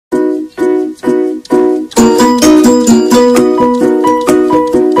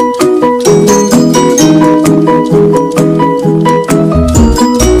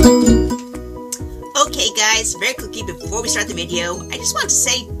video, I just want to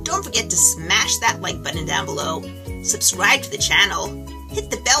say don't forget to smash that like button down below, subscribe to the channel, hit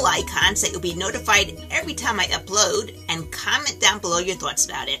the bell icon so that you'll be notified every time I upload, and comment down below your thoughts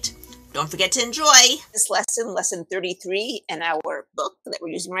about it. Don't forget to enjoy. This lesson, lesson 33 in our book that we're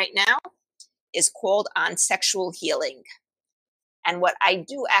using right now, is called On Sexual Healing. And what I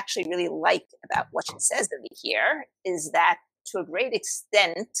do actually really like about what she says over here is that to a great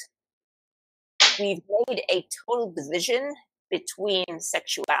extent, we've made a total division between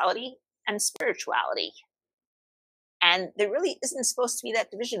sexuality and spirituality. And there really isn't supposed to be that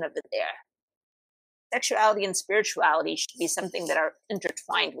division of it there. Sexuality and spirituality should be something that are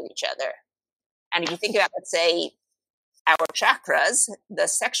intertwined with each other. And if you think about, let's say, our chakras, the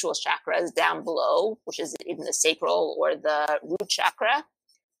sexual chakra is down below, which is in the sacral or the root chakra,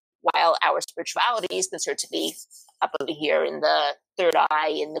 while our spirituality is considered to be up over here in the third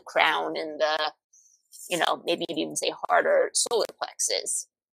eye, in the crown, in the, maybe you'd even say heart or solar plexus.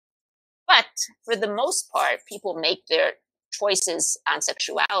 But for the most part, people make their choices on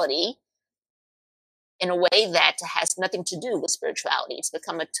sexuality in a way that has nothing to do with spirituality. It's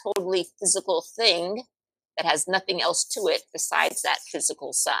become a totally physical thing that has nothing else to it besides that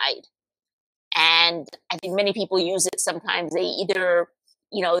physical side. And I think many people use it sometimes. They either,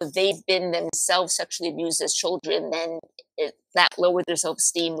 they've been themselves sexually abused as children, then that lowers their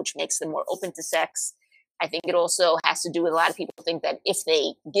self-esteem, which makes them more open to sex. I think it also has to do with a lot of people think that if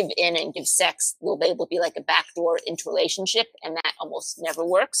they give in and give sex, they'll be able to be like a backdoor into a relationship, and that almost never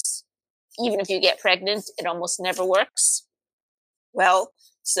works. Even if you get pregnant, it almost never works. Well,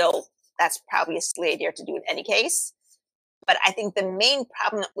 so that's probably a silly idea to do in any case. But I think the main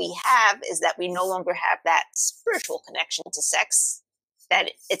problem that we have is that we no longer have that spiritual connection to sex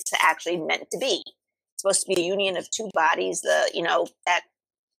that it's actually meant to be. It's supposed to be a union of two bodies. The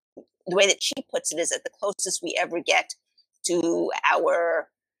way that she puts it is that the closest we ever get to our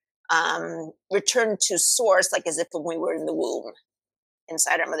return to source, like as if when we were in the womb,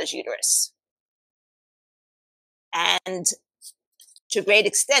 inside our mother's uterus. And to a great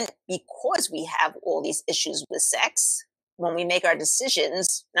extent, because we have all these issues with sex, when we make our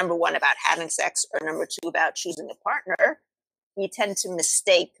decisions, number one, about having sex, or number two, about choosing a partner, we tend to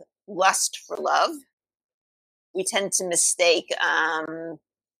mistake lust for love. We tend to mistake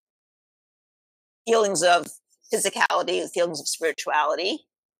feelings of physicality, feelings of spirituality.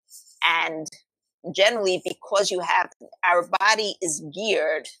 And generally, because our body is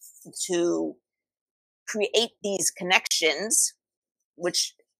geared to create these connections,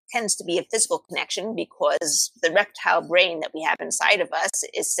 which tends to be a physical connection because the reptile brain that we have inside of us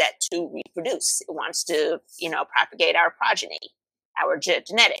is set to reproduce. It wants to, propagate our progeny, our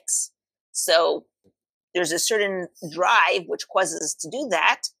genetics. So there's a certain drive which causes us to do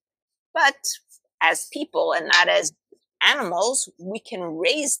that. But as people and not as animals, we can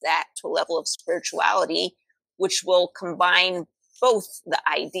raise that to a level of spirituality, which will combine both the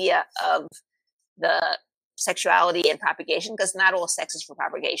idea of the sexuality and propagation, because not all sex is for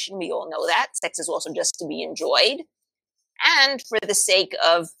propagation. We all know that. Sex is also just to be enjoyed, and for the sake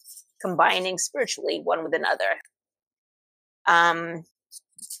of combining spiritually one with another.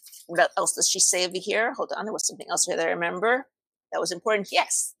 What else does she say over here? Hold on, there was something else here that I remember that was important.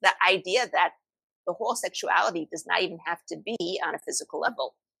 Yes, the idea that the whole sexuality does not even have to be on a physical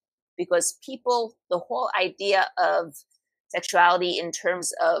level, because the whole idea of sexuality in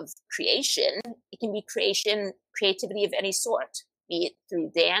terms of creation, it can be creativity of any sort, be it through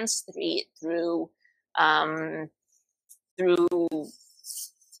dance, through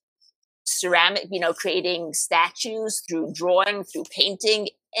ceramic, creating statues, through drawing, through painting.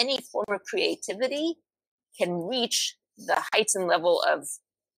 Any form of creativity can reach the heights and level of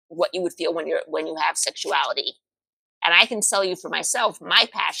what you would feel when you have sexuality. And I can tell you for myself, my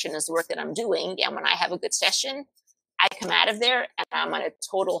passion is the work that I'm doing. And when I have a good session, I come out of there and I'm on a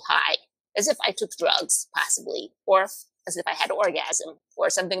total high, as if I took drugs, possibly, or as if I had an orgasm or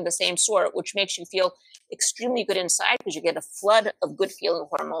something of the same sort, which makes you feel extremely good inside because you get a flood of good feeling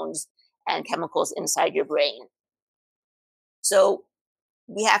hormones and chemicals inside your brain. So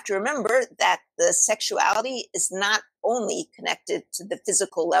we have to remember that the sexuality is not only connected to the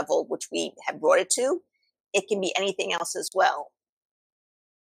physical level, which we have brought it to, it can be anything else as well.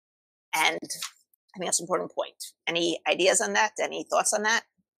 And I think that's an important point. Any ideas on that? Any thoughts on that?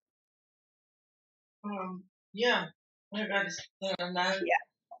 Yeah, I got on that. Yeah.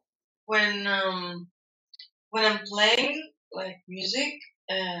 When I'm playing like music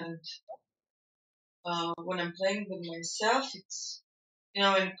and when I'm playing with myself, it's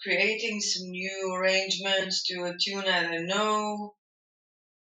and creating some new arrangements to a tune that I know.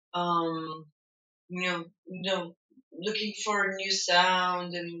 looking for a new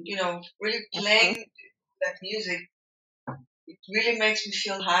sound, and really playing that music. It really makes me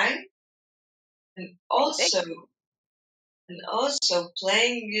feel high, and Amazing. also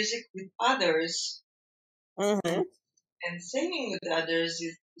playing music with others Mm-hmm. and singing with others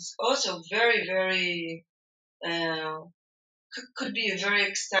is also very, very could be a very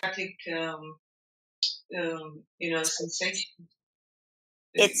ecstatic sensation.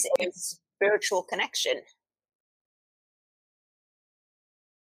 It's a spiritual connection,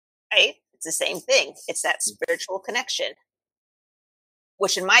 right? It's the same thing. It's that spiritual connection,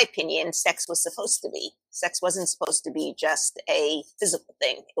 which, in my opinion, sex was supposed to be. Sex wasn't supposed to be just a physical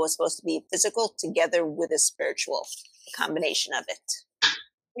thing. It was supposed to be physical together with a spiritual combination of it.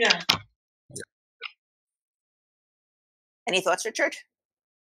 Yeah. Any thoughts, Richard?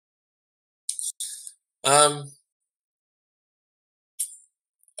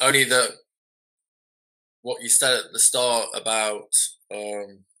 Only that what you said at the start about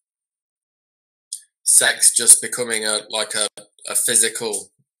sex just becoming a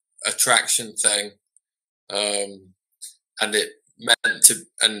physical attraction thing, and that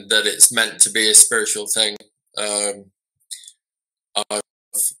it's meant to be a spiritual thing.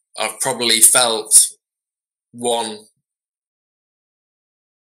 I've probably felt one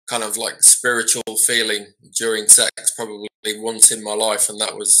kind of like spiritual feeling during sex probably once in my life, and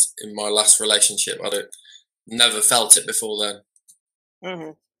that was in my last relationship. Never felt it before then. Mm-hmm.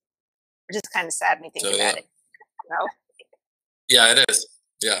 Which is kind of sad when you think about it. No? Yeah, it is.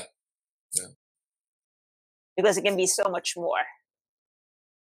 Yeah. Because it can be so much more.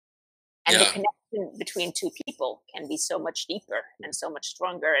 And the Yeah. connection between two people can be so much deeper and so much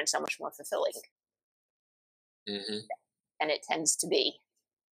stronger and so much more fulfilling. Mm-hmm. And it tends to be.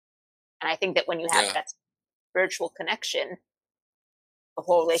 And I think that when you have that spiritual connection, the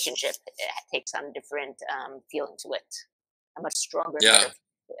whole relationship takes on a different feeling to it, a much stronger and better feeling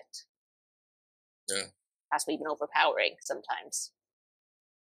to it. Yeah. Possibly even overpowering sometimes.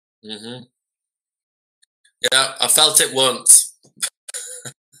 Mm-hmm. Yeah, I felt it once.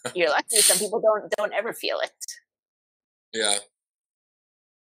 You're lucky. Some people don't ever feel it. Yeah.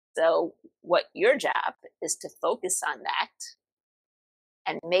 So what your job is to focus on that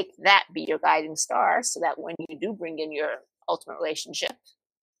and make that be your guiding star so that when you do bring in your ultimate relationship,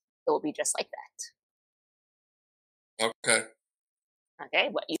 it will be just like that. Okay. Okay,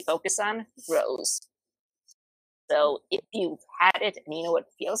 what you focus on grows. So if you've had it and you know what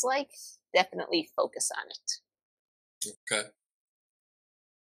it feels like, definitely focus on it. Okay.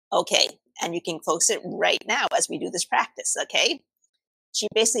 Okay, and you can focus it right now as we do this practice, okay? She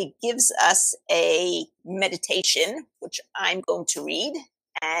basically gives us a meditation, which I'm going to read,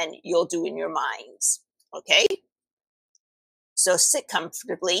 and you'll do in your minds, okay? So sit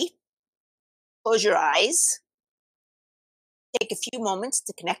comfortably, close your eyes, take a few moments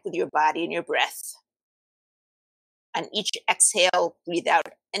to connect with your body and your breath. On each exhale, breathe out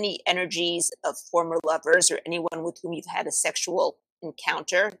any energies of former lovers or anyone with whom you've had a sexual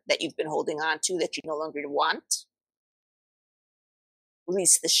encounter that you've been holding on to that you no longer want.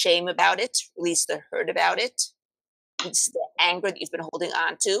 Release the shame about it, release the hurt about it, release the anger that you've been holding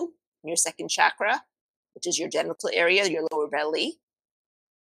on to in your second chakra, which is your genital area, your lower belly.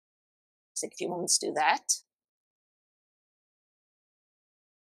 Take a few moments to do that.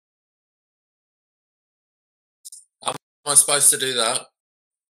 How am I supposed to do that?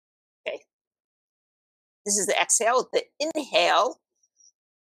 Okay. This is the exhale. The inhale,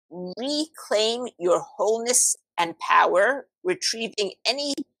 reclaim your wholeness and power, retrieving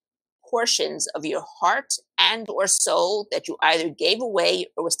any portions of your heart and or soul that you either gave away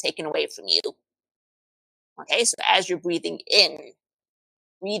or was taken away from you. Okay, so as you're breathing in,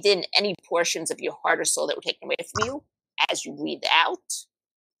 breathe in any portions of your heart or soul that were taken away from you. As you breathe out,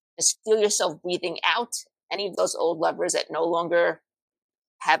 just feel yourself breathing out any of those old lovers that no longer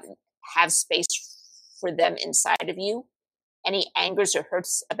have space for them inside of you. Any angers or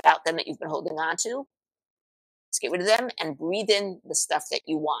hurts about them that you've been holding on to, let's get rid of them and breathe in the stuff that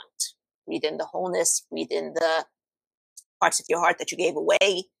you want. Breathe in the wholeness, breathe in the parts of your heart that you gave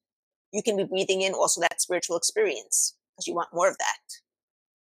away. You can be breathing in also that spiritual experience because you want more of that.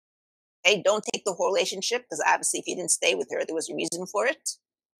 Okay, don't take the whole relationship because obviously if you didn't stay with her, there was a reason for it.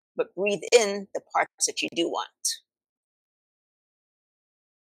 But breathe in the parts that you do want.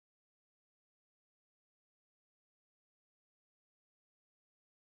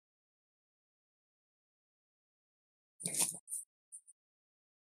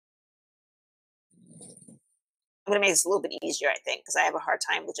 I'm going to make this a little bit easier, I think, because I have a hard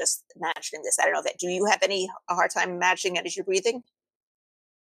time with just imagining this. I don't know that. Do you have a hard time imagining it as you're breathing?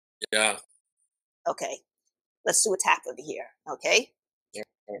 Yeah. Okay. Let's do a tap over here, okay? Yeah.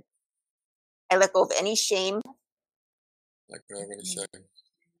 I let go of any shame. Let go of any shame.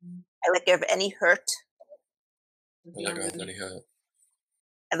 I let go of any hurt. Let go of any hurt.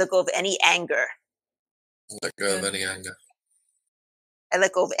 I let go of any anger. Let go of any anger. I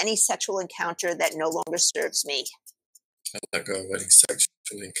let go of any sexual encounter that no longer serves me. Let go of any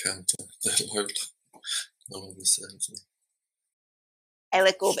sexual encounter that no longer serves me. I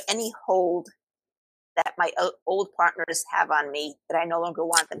let go of any hold that my old partners have on me that I no longer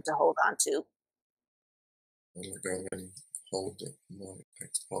want them to hold on to. Let go of any hold that my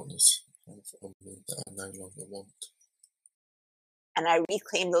ex-partners have on me that I no longer want. And I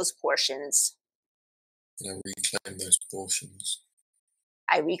reclaim those portions. And I reclaim those portions.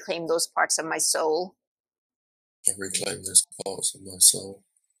 I reclaim those parts of my soul. I reclaim those parts of my soul.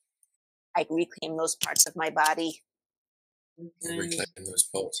 I reclaim those parts of my body. I reclaim those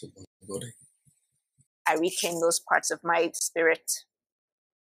parts of my body. I reclaim those parts of my spirit.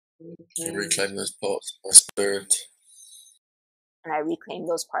 I reclaim those parts of my spirit. And I reclaim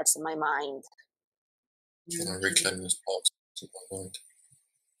those parts of my mind. And I reclaim those parts of my mind.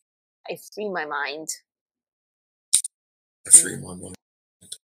 I free my mind I free my mind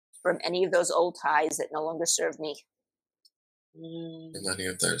from any of those old ties that no longer serve me. from any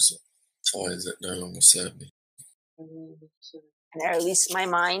of those ties that no longer serve me. And I release my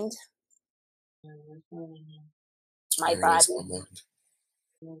mind, my I release body,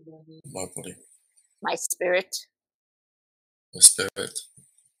 my body, my spirit, my spirit,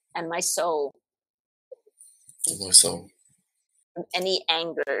 and my soul and my soul from any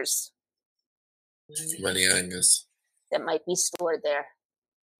angers from any angers that might be stored there,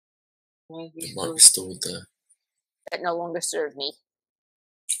 that might be stored there that no longer serve me.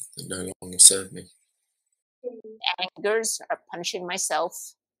 that no longer serve me. Angers are punishing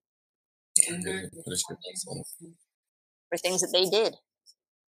myself I'm punishing myself for things that they did.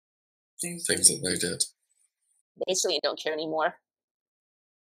 things that they did. They certainly don't care anymore.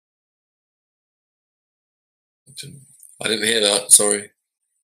 I didn't hear that, sorry.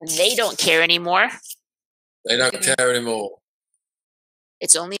 They don't care anymore. They don't care anymore.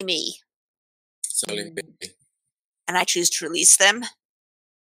 It's only me. It's only me. And I choose to release them.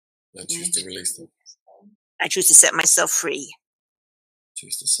 I choose to release them. I choose to set myself free. I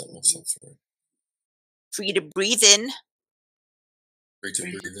choose to set myself free. Free to breathe in Free to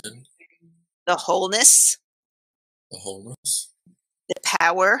breathe in the wholeness, the wholeness, the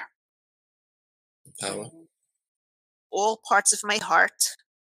power, the power, all parts of my heart,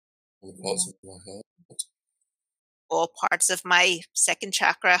 all parts of my heart, all parts of my second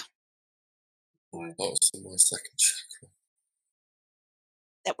chakra all parts of my second chakra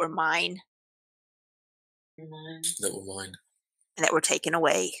that were mine that were mine, and that were taken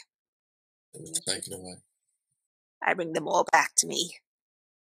away. that were taken away. I bring them all back to me.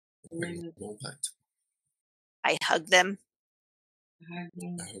 I bring them all back. I hug them. I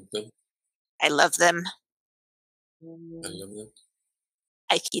hug them. I love them. I love them.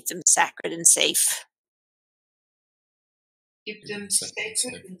 I keep them sacred and safe. Keep them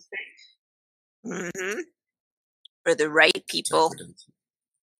sacred and safe. Mm-hmm. For the right people.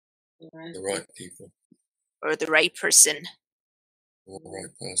 The right people. Or the right person. Or the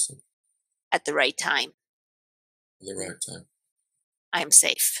right person. At the right time. At the right time. I'm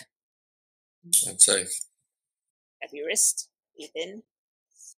safe. I'm safe. Grab your wrist. Breathe in.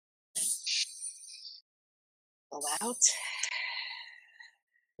 Blow out.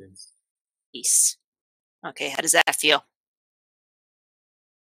 Peace. Okay, how does that feel?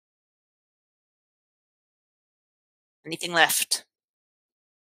 Anything left?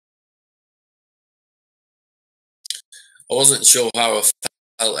 I wasn't sure how I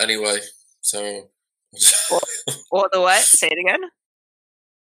felt anyway, so. Or the what? Say it again.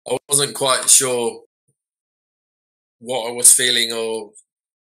 I wasn't quite sure what I was feeling, or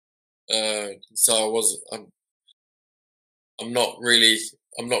so I was. I'm not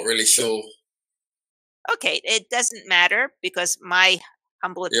really sure. Okay, it doesn't matter because my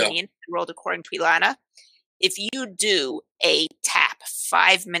humble opinion, the world according to Ilana, if you do a tap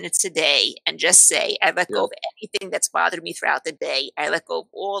 5 minutes a day and just say, I let go of anything that's bothered me throughout the day, I let go of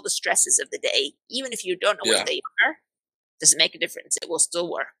all the stresses of the day, even if you don't know what they are, doesn't make a difference. It will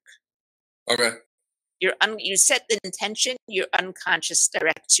still work. Okay. You set the intention, your unconscious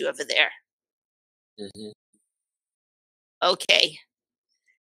directs you over there. Mm-hmm. Okay.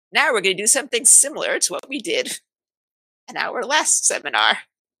 Now we're going to do something similar to what we did in our last seminar.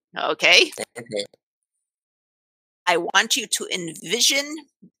 Okay. Okay. I want you to envision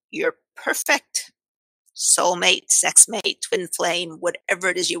your perfect soulmate, sex mate, twin flame, whatever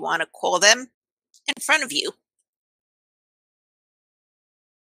it is you want to call them, in front of you.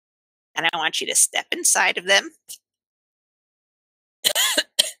 And I want you to step inside of them.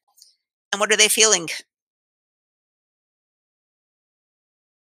 And what are they feeling?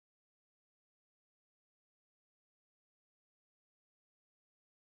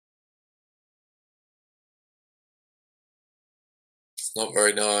 It's not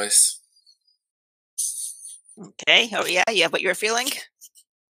very nice. Okay. Oh, yeah. You have what you're feeling?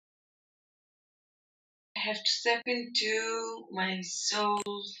 I have to step into my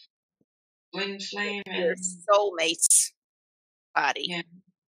soul's twin flame Your and soulmate's body. yeah,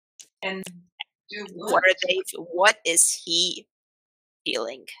 and do What what? are they? What is he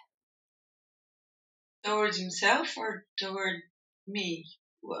feeling? Towards himself or toward me?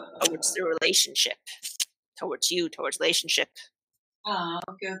 Towards the relationship. Towards you. Towards relationship.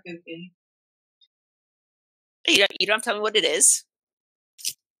 Okay. You don't have to tell me what it is.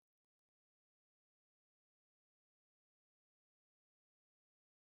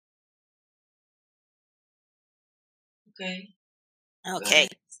 Okay. Okay.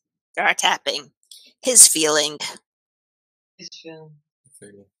 Start tapping. His feeling. His feeling.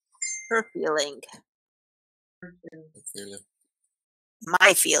 Her feeling. Her feeling. Feeling.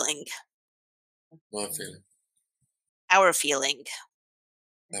 My feeling. My feeling. Our feeling.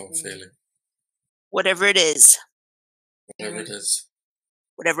 Our feeling. Whatever it is. Whatever it is.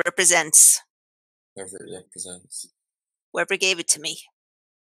 Whatever it represents. Whatever it represents. Whoever gave it to me.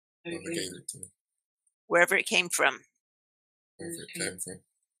 Whoever gave it to me. Wherever it came from. Wherever it came from.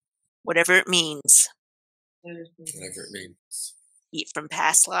 Whatever it means. Whatever it means. Eat from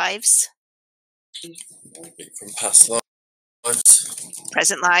past lives. Eat from past lives.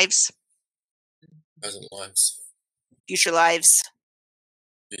 Present lives. Present lives. Future lives.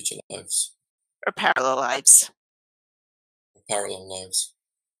 Future lives. Or parallel lives. Or parallel lives.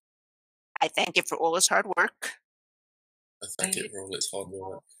 I thank it for all his hard work. I thank it for all its hard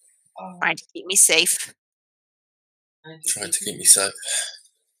work. Trying to keep me safe. Trying to keep me safe.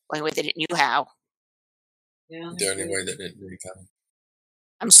 Only way that it knew how. The only way that it knew how.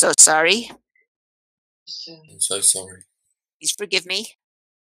 I'm so sorry. I'm so sorry. Please forgive me.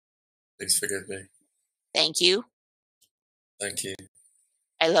 Please forgive me. Thank you. Thank you.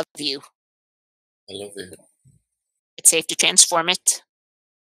 I love you. I love you. It's safe to transform it.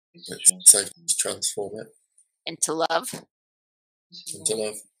 It's safe to transform it. Into love. Into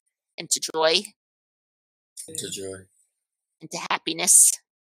love. Into joy. Into joy. Into happiness.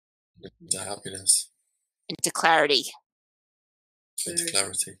 Into happiness. Into clarity. Into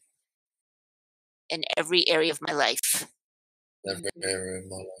clarity. In every area of my life. Every area of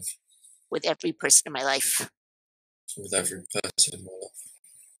my life. With every person in my life. With every person in my life.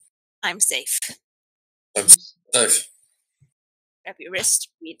 I'm safe. I'm safe. Grab your wrist.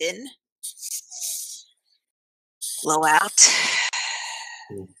 Breathe in. Blow out.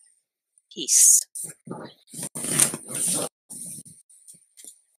 Peace.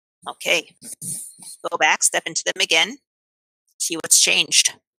 Okay. Go back. Step into them again. See what's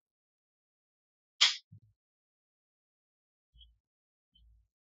changed.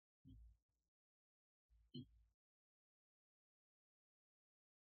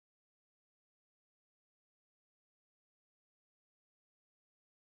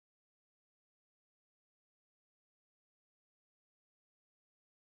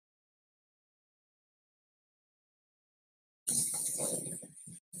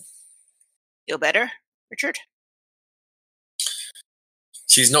 Feel better, Richard?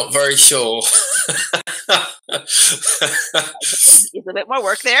 She's not very sure. There's a bit more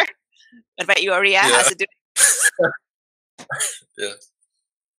work there. What about you, Aurea? Yeah. How's it doing? Yeah.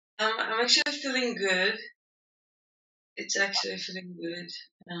 I'm actually feeling good. It's actually feeling good.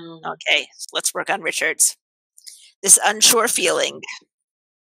 Okay, so let's work on Richard's. This unsure feeling.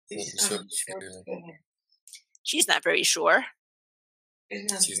 She's not very sure.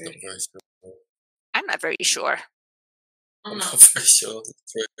 She's not very sure. I'm not very sure. I'm not very sure.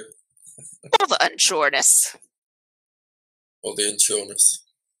 That's true. All the unsureness. All the unsureness.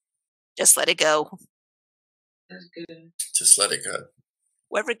 Just let it go. That's good. Just let it go.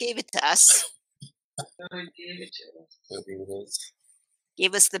 Whoever gave it to us. Whoever gave it to us. Whoever it was.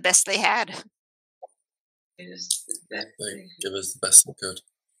 Gave us the best they had. They give us the best they could.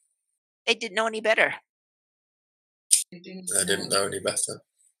 They didn't know any better. They didn't know any better.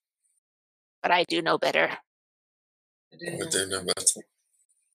 But I do know better. I do know better.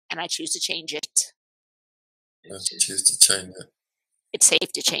 And I choose to change it. I choose to change it. It's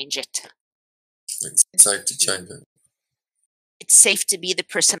safe to change it. It's safe to change it. It's safe to be the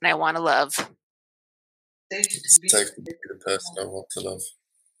person I want to love. It's safe to be the person I want to love.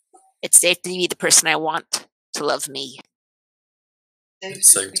 It's safe to be the person I want to love me.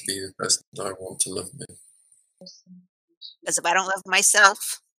 It's safe to be the person I want to love me. Because if I don't love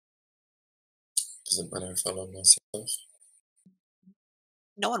myself, Doesn't matter if I love myself.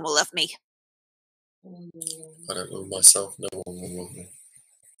 no one will love me. If I don't love myself, no one will love me.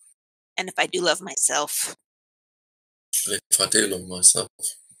 And if I do love myself, But if I do love myself,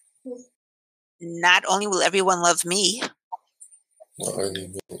 not only will everyone love me, not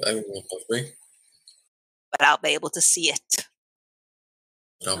only will everyone love me, but I'll be able to see it.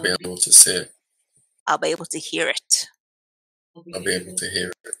 but I'll be able to see it. I'll be able to hear it. I'll be able to hear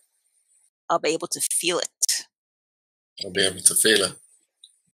it. I'll be able to feel it. I'll be able to feel it.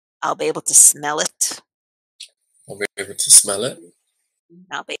 I'll be able to smell it. I'll be able to smell it.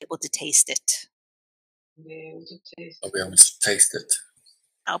 I'll be able to taste it. I'll be able to taste it.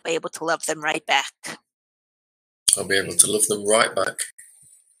 I'll be able to love them right back. I'll be able to love them right back.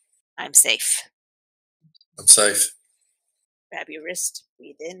 I'm safe. I'm safe. Grab your wrist,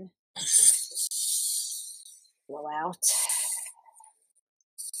 breathe in, blow out.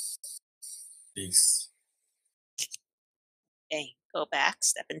 Peace. Okay, go back,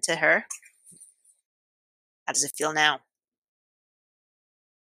 step into her. How does it feel now?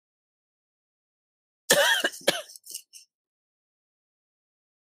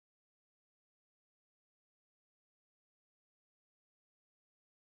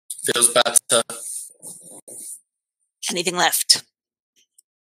 Feels better. Anything left?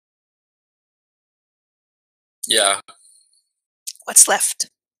 Yeah. What's left?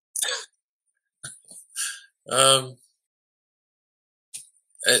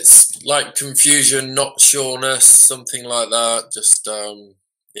 It's like confusion, not sureness, something like that. Just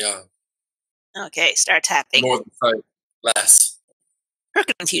yeah. Okay, start tapping. More than so, less. Her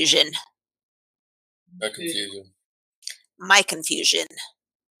confusion. No confusion. My confusion.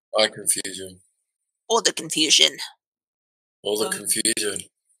 My confusion. All the confusion. All the confusion.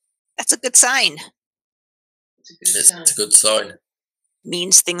 That's a good sign. It's a good sign.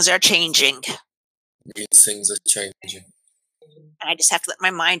 Means things are changing. Means things are changing. And I just have to let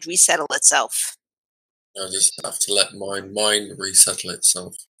my mind resettle itself. I just have to let my mind resettle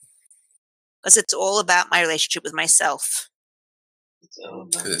itself. Because it's all about my relationship with myself.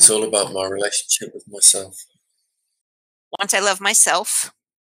 Because it's all about my relationship with myself. Once I love myself,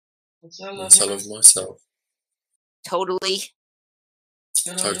 Once I love myself. totally,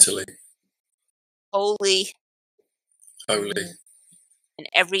 Totally. wholly, Wholly. in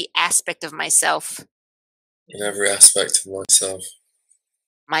every aspect of myself. In every aspect of myself.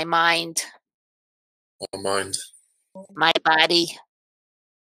 My mind. My mind. My body.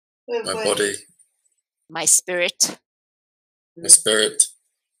 My body. My spirit. My spirit.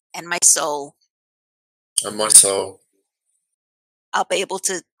 And my soul. And my soul. I'll be able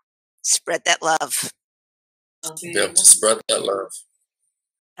to spread that love. I'll be able to spread that love.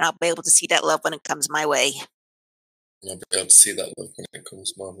 And I'll be able to see that love when it comes my way. And I'll be able to see that love when it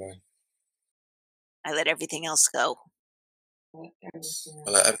comes my way. I let everything else go. I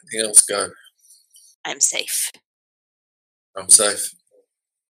let everything else go. I'm safe. I'm safe.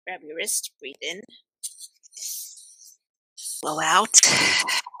 Grab your wrist, breathe in. Blow out.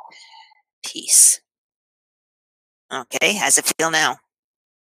 Peace. Okay, how's it feel now?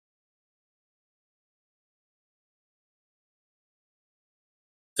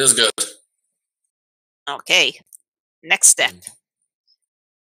 Feels good. Okay, next step.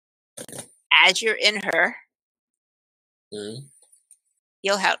 As you're in her,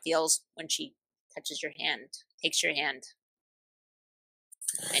 feel how it feels when she touches your hand, takes your hand.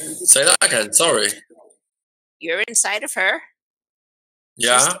 And say that again, sorry. You're inside of her.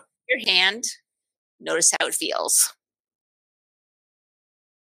 Yeah. Your hand. Notice how it feels.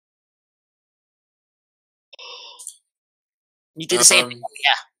 You do the same thing.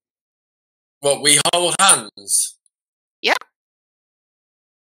 Yeah. What, we hold hands? Yeah.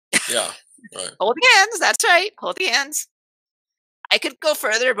 Yeah. Right. Holding hands. That's right. Holding hands. I could go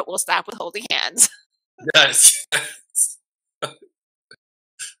further, but we'll stop with holding hands. Yes.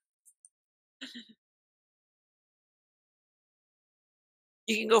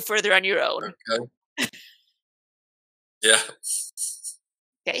 You can go further on your own. Okay. Yeah.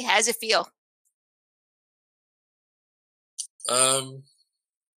 Okay. How does it feel?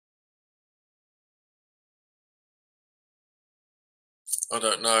 I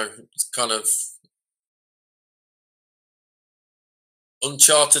don't know. It's kind of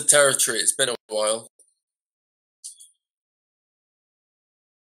uncharted territory. It's been a while.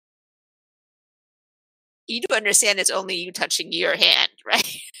 You do understand it's only you touching your hand,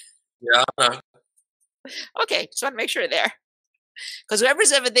 right? Yeah, I know. Okay, just want to make sure there. Because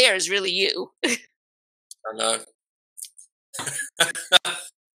whoever's ever there is really you. I know. What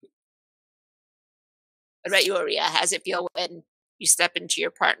about you, Aria? How does it feel when you step into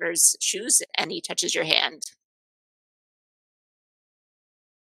your partner's shoes and he touches your hand?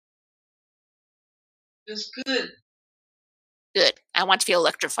 Feels good. Good. I want to feel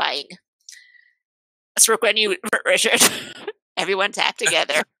electrifying. Let's work on you, Richard. Everyone tap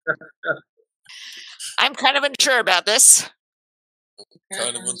together. I'm kind of unsure about this.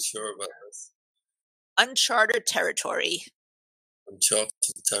 Kind of unsure about this. Uncharted territory. Uncharted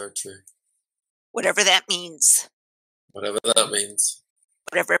territory. Whatever that means. Whatever that means.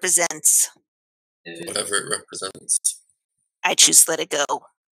 Whatever it represents. Whatever it represents. I choose to let it go.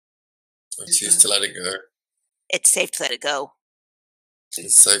 I choose to let it go. It's safe to let it go.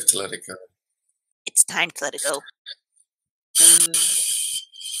 It's safe to let it go. It's time to let it go.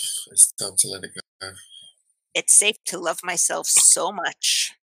 It's time to let it go. It's safe to love myself so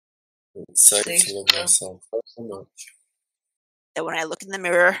much. It's safe to love myself so much. That when I look in the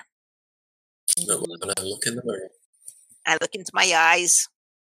mirror, that when I look in the mirror, I look into my eyes,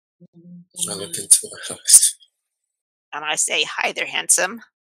 I look into my eyes, and I say, "Hi there, handsome,"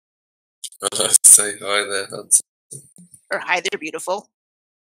 and I say, "Hi there, handsome," or "Hi there, beautiful."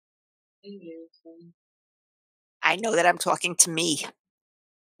 I know that I'm talking to me.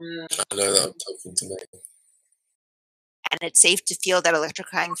 I know that I'm talking to me. And it's safe to feel that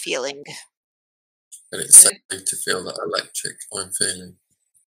electrifying feeling. And it's safe to feel that electric I'm feeling.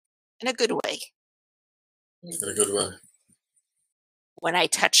 In a good way. In a good way. When I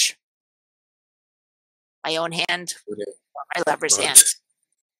touch my own hand or my lover's hand.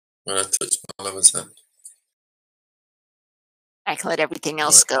 When I touch my lover's hand. I can let everything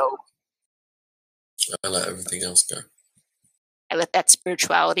else go. I let everything else go. I let that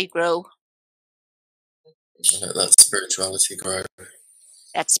spirituality grow. I let that spirituality grow.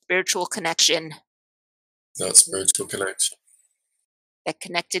 That spiritual connection. That spiritual connection. That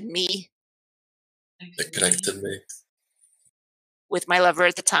connected me. That connected me. With my lover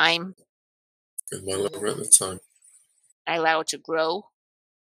at the time. With my lover at the time. I allow it to grow.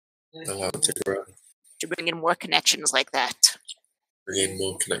 I allow it to grow. To bring in more connections like that. Bring in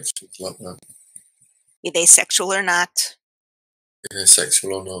more connections like that. Be they sexual or not. Be they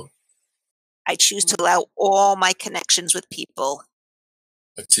sexual or not. I choose to allow all my connections with people.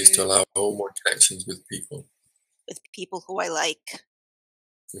 I choose to allow all my connections with people. With people who I like.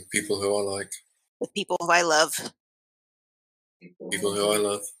 With people who I like. With people who I love. People who I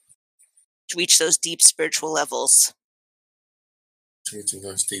love. To reach those deep spiritual levels. To reach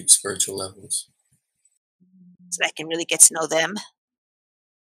those deep spiritual levels. So that I can really get to know them.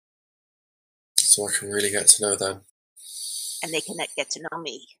 So I can really get to know them. And they can get to know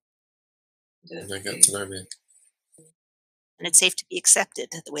me. And they get to know me. And it's safe to be accepted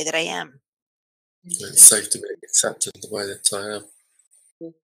the way that I am. And it's safe to be accepted the way that I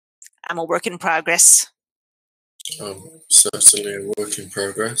am. I'm a work in progress. I'm certainly a work in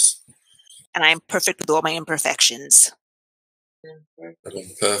progress. And I'm perfect with all my imperfections. And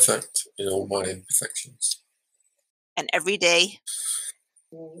I'm perfect in all my imperfections. And every day.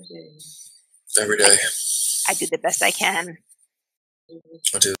 Every day. I do the best I can.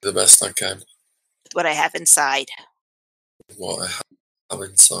 I do the best I can. With what I have inside. With what I have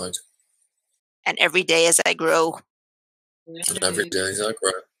inside. And every day as I grow. And every day as I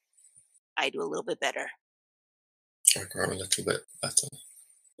grow. I do a little bit better. I grow a little bit better.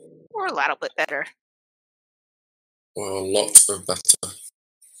 Or a little bit better. Or a lot of better.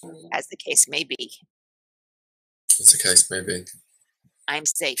 As the case may be. As the case may be. I'm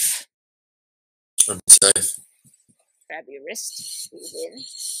safe. I'm safe. Grab your wrist. Breathe in.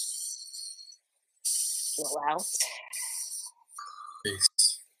 Blow out.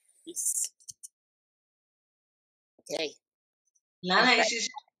 Peace. Peace. Okay. Lana, is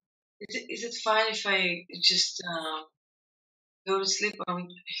it fine if I just go to sleep? I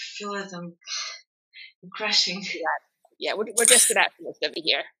feel that I'm crashing. Yeah, we're just about finished over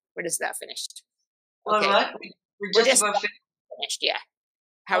here. We're just about finished. Okay. What? We're just about finished, yeah.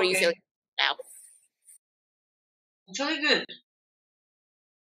 How are you feeling now? I'm feeling good.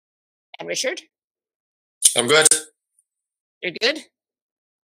 And Richard? I'm good. You're good?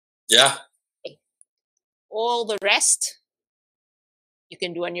 Yeah. Okay. All the rest you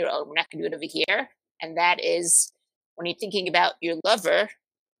can do on your own. We're not going to do it over here. And that is when you're thinking about your lover,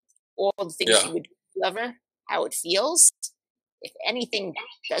 all the things you would do with your lover, how it feels. If anything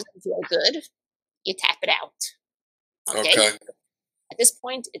doesn't feel good, you tap it out. Okay? At this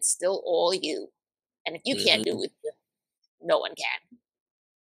point, it's still all you. And if you can't do it with you, no one can.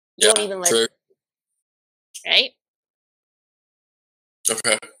 You won't even let it. Right?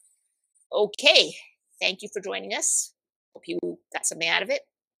 Okay. Okay. Thank you for joining us. Hope you got something out of it.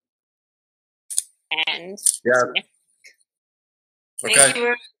 And Yeah.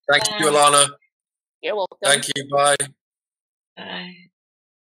 Okay. Thank you, Alana. You're welcome. Thank you. Bye. Bye.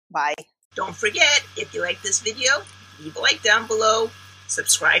 Bye. Don't forget, if you like this video, leave a like down below,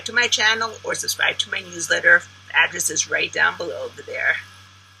 subscribe to my channel, or subscribe to my newsletter. The address is right down below over there.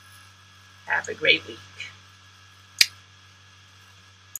 Have a great week.